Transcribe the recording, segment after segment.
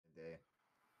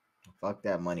Fuck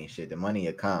that money shit. The money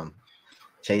will come.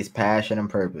 Chase passion and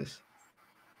purpose.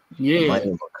 Yeah. The money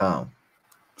will come.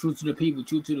 True to the people.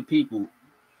 True to the people.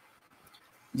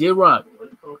 J-Rock.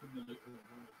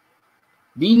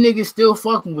 These niggas still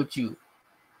fucking with you.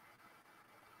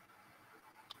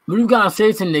 What you gotta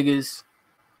say to niggas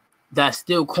that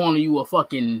still calling you a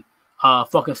fucking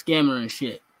scammer and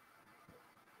shit?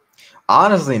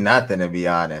 Honestly, nothing, to be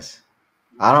honest.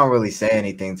 I don't really say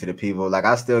anything to the people. Like,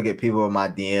 I still get people in my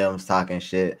DMs talking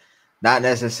shit. Not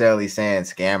necessarily saying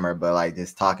scammer, but like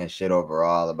just talking shit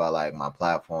overall about like my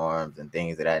platforms and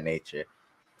things of that nature.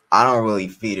 I don't really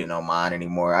feed it no mind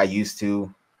anymore. I used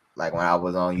to, like when I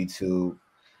was on YouTube.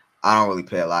 I don't really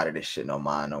pay a lot of this shit no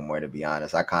mind no more, to be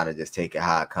honest. I kind of just take it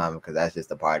how it comes because that's just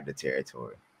a part of the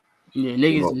territory. Yeah,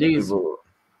 niggas.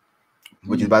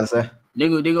 What you about to say? They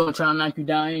gonna try to knock you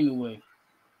down anyway.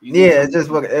 It's just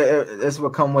it's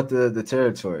what come with the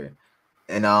territory.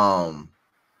 And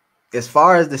as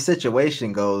far as the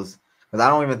situation goes, because I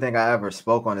don't even think I ever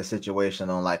spoke on the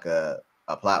situation on like a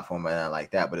platform or anything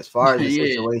like that. But as far as the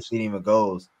situation even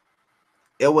goes,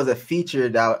 it was a feature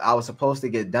that I was supposed to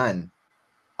get done.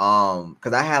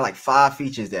 Because I had like 5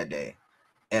 features that day,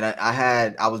 and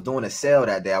I was doing a sale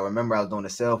that day. I remember I was doing a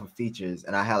sale for features,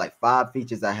 and I had like 5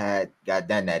 features I got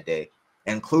done that day,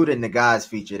 including the guy's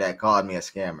feature that called me a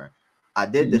scammer. I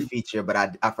did the feature, but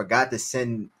I forgot to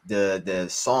send the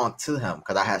song to him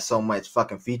because I had so much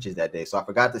fucking features that day. So I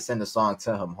forgot to send the song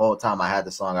to him. The whole time I had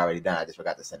the song already done, I just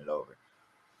forgot to send it over.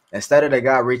 Instead of the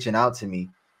guy reaching out to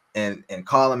me and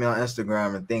calling me on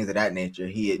Instagram and things of that nature,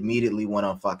 he immediately went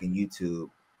on fucking YouTube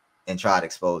and tried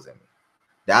exposing me.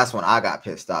 That's when I got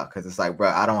pissed off because it's like, bro,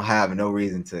 I don't have no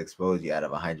reason to expose you out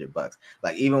of $100.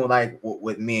 Like even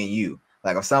with me and you,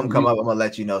 like if something come up, I'm gonna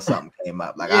let you know something came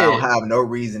up. Like I don't have no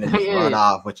reason to just run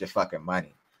off with your fucking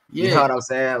money. You know what I'm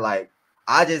saying? Like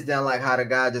I just didn't like how the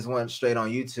guy just went straight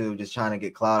on YouTube just trying to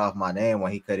get clout off my name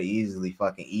when he could have easily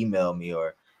fucking emailed me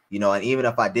or, you know, and even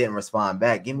if I didn't respond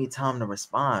back, give me time to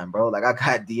respond, bro. Like I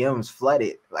got DMs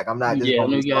flooded. Like I'm not just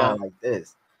gonna respond like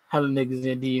this. How the niggas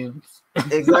in DMs.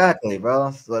 Exactly,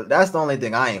 bro. So that's the only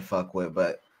thing I ain't fuck with.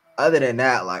 But other than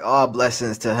that, like all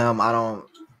blessings to him.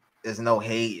 There's no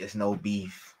hate, it's no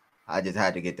beef. I just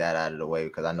had to get that out of the way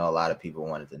because I know a lot of people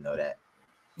wanted to know that.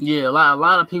 Yeah, a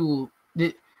lot of people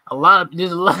there's a lot.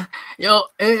 Yo,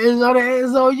 it's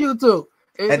on YouTube.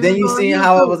 And then you see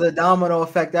how it was a domino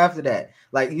effect after that.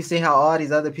 Like you see how all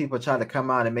these other people try to come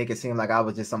out and make it seem like I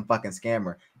was just some fucking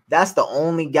scammer. That's the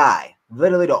only guy,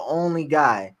 literally the only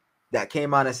guy that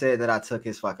came out and said that I took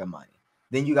his fucking money.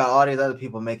 Then you got all these other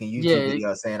people making YouTube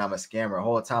videos saying I'm a scammer. The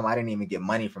whole time I didn't even get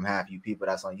money from half you people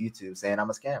that's on YouTube saying I'm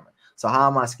a scammer. So how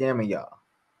am I scamming y'all?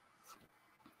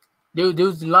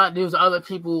 There's a lot. There's other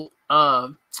people.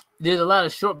 There's a lot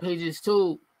of short pages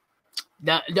too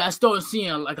that I started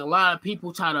seeing like a lot of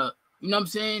people try to. You know what I'm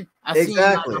saying? I seen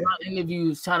like, a lot of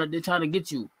interviews try to get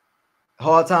you. The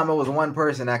whole time it was one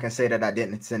person that can say that I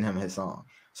didn't send him his song.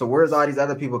 So where's all these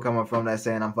other people coming from that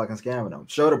saying I'm fucking scamming them?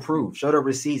 Show the proof. Show the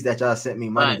receipts that y'all sent me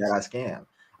money that I scammed.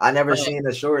 I never seen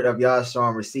a short of y'all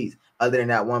showing receipts other than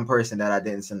that one person that I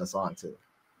didn't send the song to.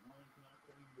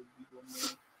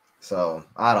 So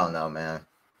I don't know, man.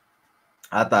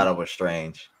 I thought it was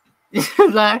strange.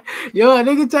 Like,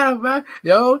 nigga trying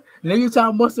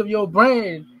to mess up your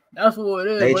brand. That's what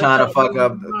it is. They trying to fuck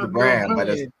up the brand, but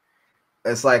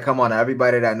it's like, come on,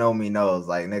 everybody that know me knows,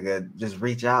 like, nigga, just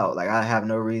reach out. Like, I have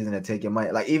no reason to take your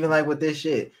money. Like, even like with this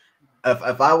shit,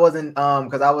 if I wasn't,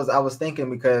 because I was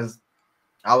thinking because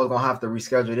I was gonna have to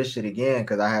reschedule this shit again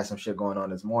because I had some shit going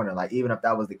on this morning. Like, even if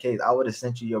that was the case, I would have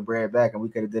sent you your bread back and we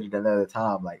could have did it another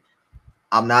time. Like,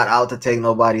 I'm not out to take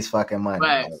nobody's fucking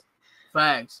money.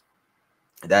 Facts.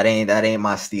 That ain't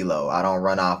my stilo. I don't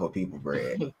run off with people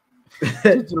bread.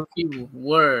 True to the people.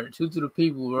 Word. True to the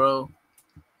people, bro.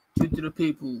 True to the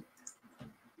people.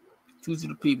 True to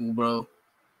the people, bro.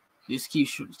 Just keep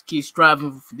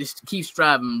striving. Just keep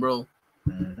striving, bro.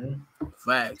 Mm-hmm.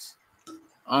 Facts.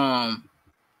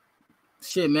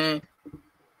 Shit, man.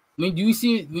 Do you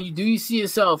see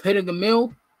yourself hitting a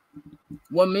mill?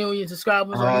 1 million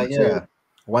subscribers on YouTube? Yeah.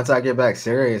 Once I get back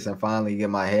serious and finally get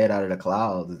my head out of the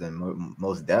clouds, then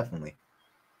most definitely.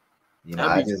 You know,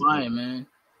 that'd be fine, man.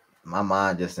 My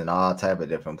mind just in all type of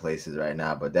different places right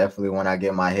now, but definitely when I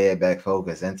get my head back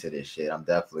focused into this shit, I'm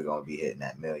definitely gonna be hitting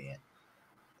that million.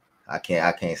 I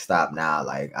can't stop now.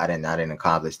 Like I didn't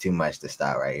accomplish too much to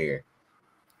stop right here.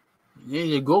 Yeah,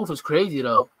 your growth was crazy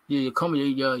though. Your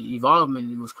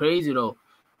evolvement was crazy though.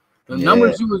 The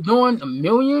numbers you was doing, 1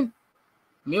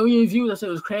 million views. I said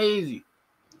it was crazy.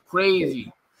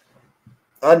 Crazy.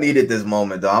 I needed this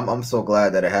moment though. I'm so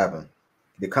glad that it happened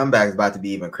the comeback is about to be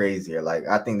even crazier. Like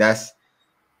I think that's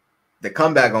the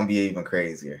comeback gonna be even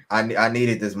crazier. I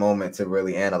needed this moment to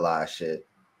really analyze shit.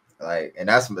 Like, and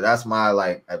that's my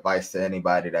like advice to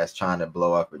anybody that's trying to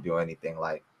blow up or do anything.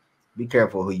 Like, be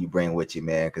careful who you bring with you,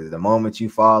 man. Because the moment you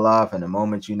fall off and the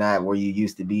moment you're not where you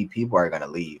used to be, people are gonna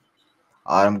leave.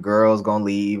 All them girls gonna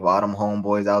leave. All them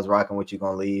homeboys I was rocking with you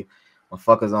gonna leave.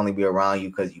 Motherfuckers only be around you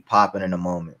because you popping in the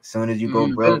moment. Soon as you go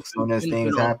broke, soon as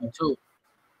things happen,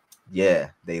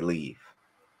 yeah, they leave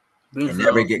and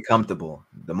never get comfortable.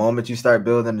 The moment you start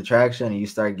building attraction and you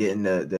start getting the